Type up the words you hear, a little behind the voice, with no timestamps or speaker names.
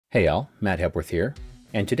Hey all, Matt Hepworth here,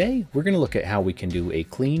 and today we're going to look at how we can do a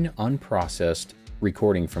clean, unprocessed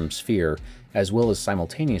recording from Sphere, as well as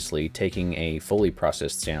simultaneously taking a fully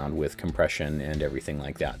processed sound with compression and everything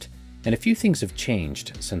like that. And a few things have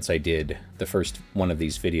changed since I did the first one of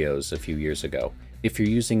these videos a few years ago. If you're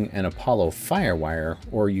using an Apollo Firewire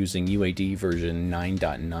or using UAD version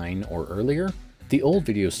 9.9 or earlier, the old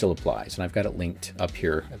video still applies, and I've got it linked up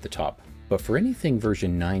here at the top. But for anything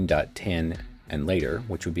version 9.10 and later,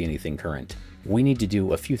 which would be anything current, we need to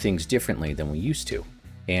do a few things differently than we used to.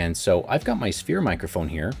 And so I've got my Sphere microphone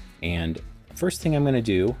here, and first thing I'm going to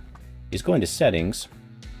do is go into Settings,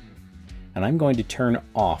 and I'm going to turn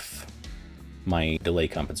off my delay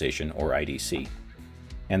compensation, or IDC.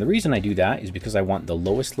 And the reason I do that is because I want the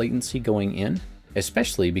lowest latency going in,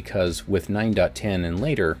 especially because with 9.10 and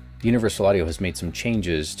later, Universal Audio has made some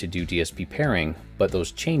changes to do DSP pairing, but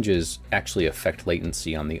those changes actually affect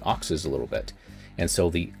latency on the auxes a little bit. And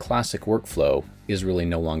so the classic workflow is really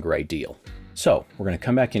no longer ideal. So we're going to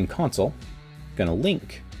come back in console, going to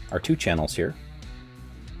link our two channels here.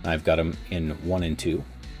 I've got them in 1 and 2.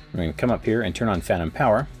 We're going to come up here and turn on phantom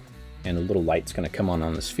power, and a little light's going to come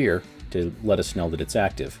on the Sphere to let us know that it's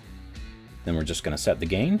active. Then we're just going to set the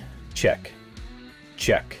gain, check,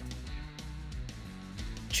 check,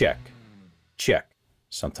 check, check,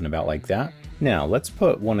 something about like that. Now let's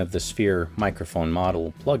put one of the Sphere microphone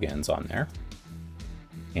model plugins on there,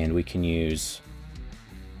 and we can use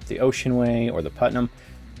the Ocean Way or the Putnam.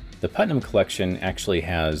 The Putnam collection actually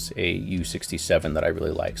has a U67 that I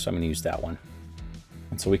really like, so I'm going to use that one.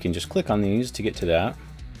 And so we can just click on these to get to that.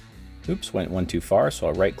 Oops, went one too far, so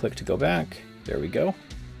I'll right click to go back. There we go.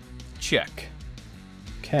 Check.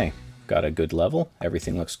 Okay, got a good level.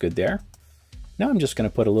 Everything looks good there. Now I'm just going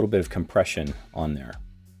to put a little bit of compression on there.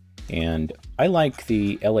 And I like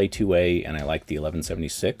the LA2A and I like the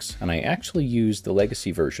 1176, and I actually use the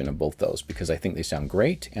legacy version of both those because I think they sound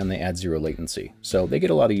great and they add zero latency. So they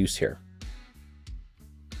get a lot of use here.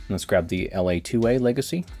 Let's grab the LA2A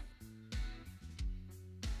legacy.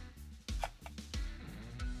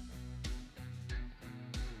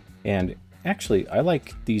 And actually, I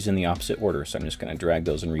like these in the opposite order, so I'm just going to drag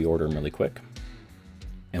those and reorder them really quick.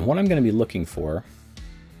 And what I'm going to be looking for,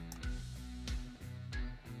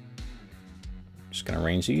 just going to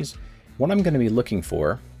arrange these. What I'm going to be looking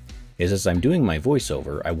for is, as I'm doing my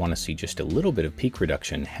voiceover, I want to see just a little bit of peak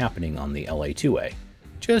reduction happening on the LA2A.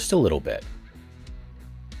 Just a little bit.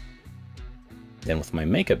 Then with my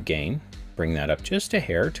makeup gain, bring that up just a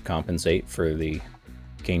hair to compensate for the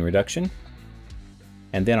gain reduction.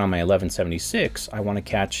 And then on my 1176, I want to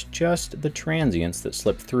catch just the transients that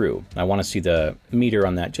slip through. I want to see the meter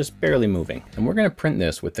on that just barely moving. And we're going to print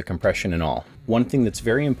this with the compression and all. One thing that's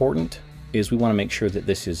very important is we want to make sure that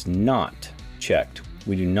this is not checked.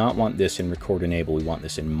 We do not want this in record enable, we want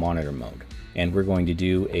this in monitor mode. And we're going to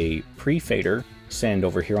do a pre-fader send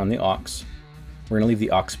over here on the aux. We're going to leave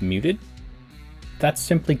the aux muted. That's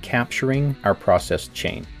simply capturing our processed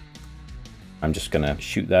chain. I'm just going to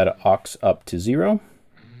shoot that aux up to 0.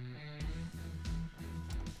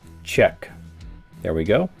 Check. There we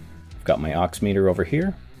go. I've got my aux meter over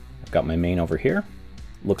here. I've got my main over here.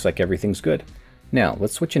 Looks like everything's good. Now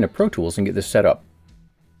let's switch into Pro Tools and get this set up.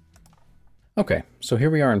 Okay, so here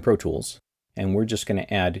we are in Pro Tools, and we're just going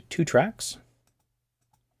to add 2 tracks.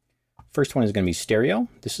 First one is going to be stereo.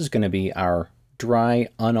 This is going to be our dry,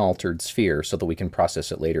 unaltered Sphere so that we can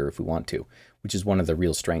process it later if we want to, which is one of the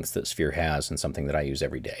real strengths that Sphere has and something that I use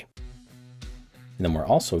every day. And then we're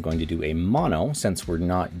also going to do a mono, since we're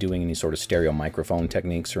not doing any sort of stereo microphone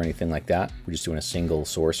techniques or anything like that. We're just doing a single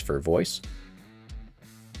source for voice.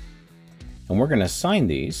 And we're going to assign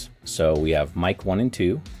these. So we have mic 1 and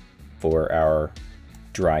 2 for our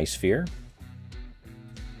dry Sphere.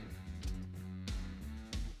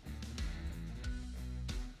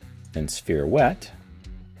 And Sphere wet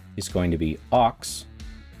is going to be aux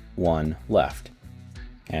 1 left.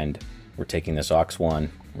 And we're taking this aux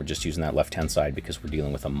 1. We're just using that left-hand side because we're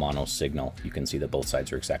dealing with a mono signal. You can see that both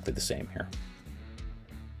sides are exactly the same here.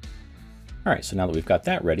 All right, so now that we've got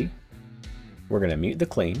that ready, we're going to mute the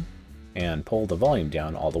clean and pull the volume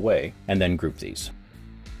down all the way, and then group these.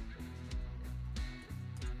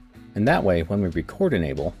 And that way, when we record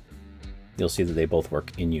enable, you'll see that they both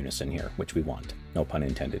work in unison here, which we want. No pun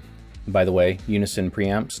intended. And by the way, unison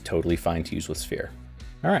preamps, totally fine to use with Sphere.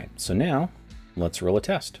 All right, so now let's roll a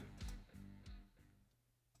test.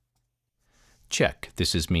 Check,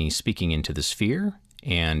 this is me speaking into the Sphere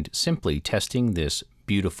and simply testing this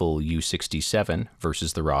beautiful U67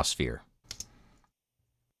 versus the raw Sphere.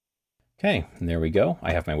 Okay, and there we go.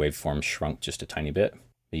 I have my waveform shrunk just a tiny bit.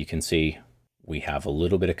 You can see We have a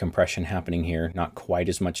little bit of compression happening here, not quite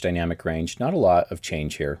as much dynamic range, not a lot of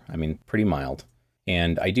change here. I mean, pretty mild.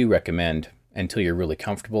 And I do recommend, until you're really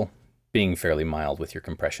comfortable, being fairly mild with your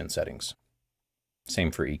compression settings.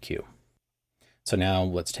 Same for EQ. So now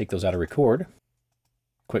let's take those out of record.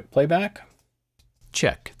 Quick playback.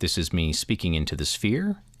 Check, this is me speaking into the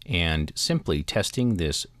sphere and simply testing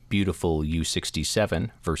this beautiful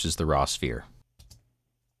U67 versus the raw sphere.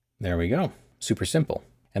 There we go, super simple.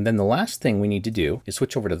 And then the last thing we need to do is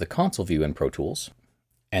switch over to the console view in Pro Tools.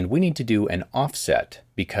 And we need to do an offset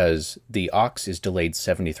because the aux is delayed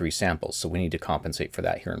 73 samples, so we need to compensate for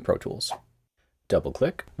that here in Pro Tools. Double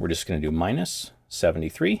click, we're just going to do minus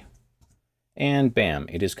 73, and bam,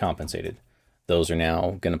 it is compensated. Those are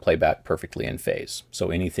now going to play back perfectly in phase.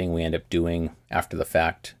 So anything we end up doing after the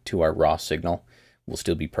fact to our raw signal will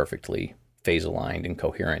still be perfectly phase aligned and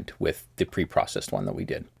coherent with the pre-processed one that we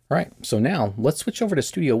did. All right, so now let's switch over to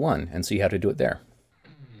Studio One and see how to do it there.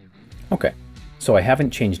 Okay, so I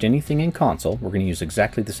haven't changed anything in console. We're going to use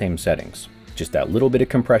exactly the same settings. Just that little bit of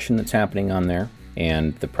compression that's happening on there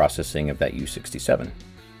and the processing of that U67.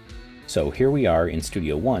 So here we are in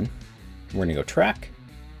Studio One. We're going to go track.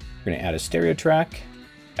 We're going to add a stereo track,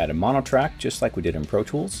 add a mono track, just like we did in Pro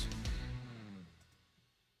Tools.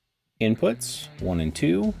 Inputs, 1 and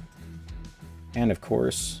 2. And of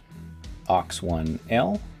course, aux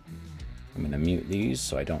 1L. I'm going to mute these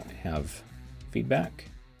so I don't have feedback.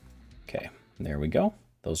 Okay, there we go.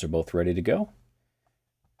 Those are both ready to go.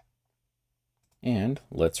 And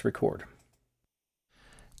let's record.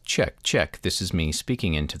 Check, check. This is me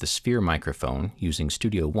speaking into the Sphere microphone using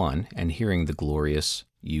Studio One and hearing the glorious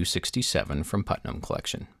U67 from Putnam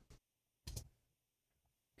Collection.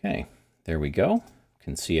 Okay, there we go.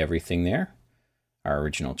 Can see everything there. Our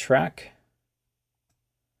original track.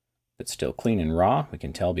 It's still clean and raw. We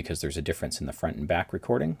can tell because there's a difference in the front and back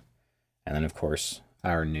recording. And then of course,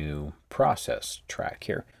 our new process track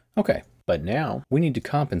here. Okay, but now we need to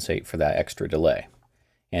compensate for that extra delay.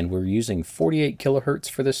 And we're using 48 kilohertz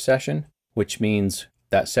for this session, which means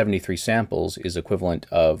that 73 samples is equivalent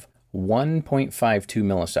of 1.52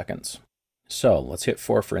 milliseconds. So let's hit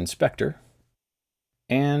 4 for inspector.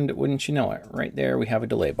 And wouldn't you know it, right there we have a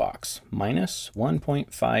delay box, minus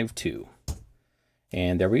 1.52.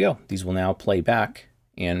 And there we go. These will now play back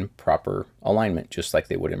in proper alignment, just like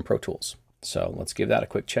they would in Pro Tools. So let's give that a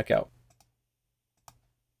quick check out.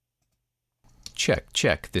 Check,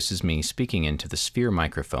 check. This is me speaking into the Sphere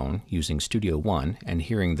microphone using Studio One and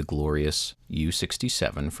hearing the glorious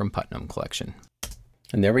U67 from Putnam Collection.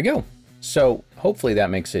 And there we go. So hopefully that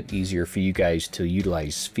makes it easier for you guys to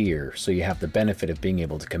utilize Sphere, so you have the benefit of being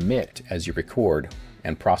able to commit as you record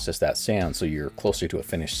and process that sound so you're closer to a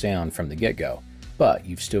finished sound from the get-go. But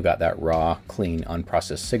you've still got that raw, clean,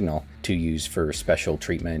 unprocessed signal to use for special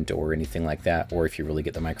treatment or anything like that, or if you really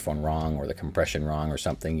get the microphone wrong or the compression wrong or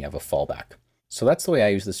something, you have a fallback. So that's the way I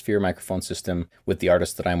use the Sphere microphone system with the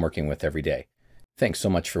artists that I'm working with every day. Thanks so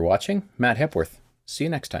much for watching. Matt Hepworth. See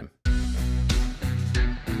you next time.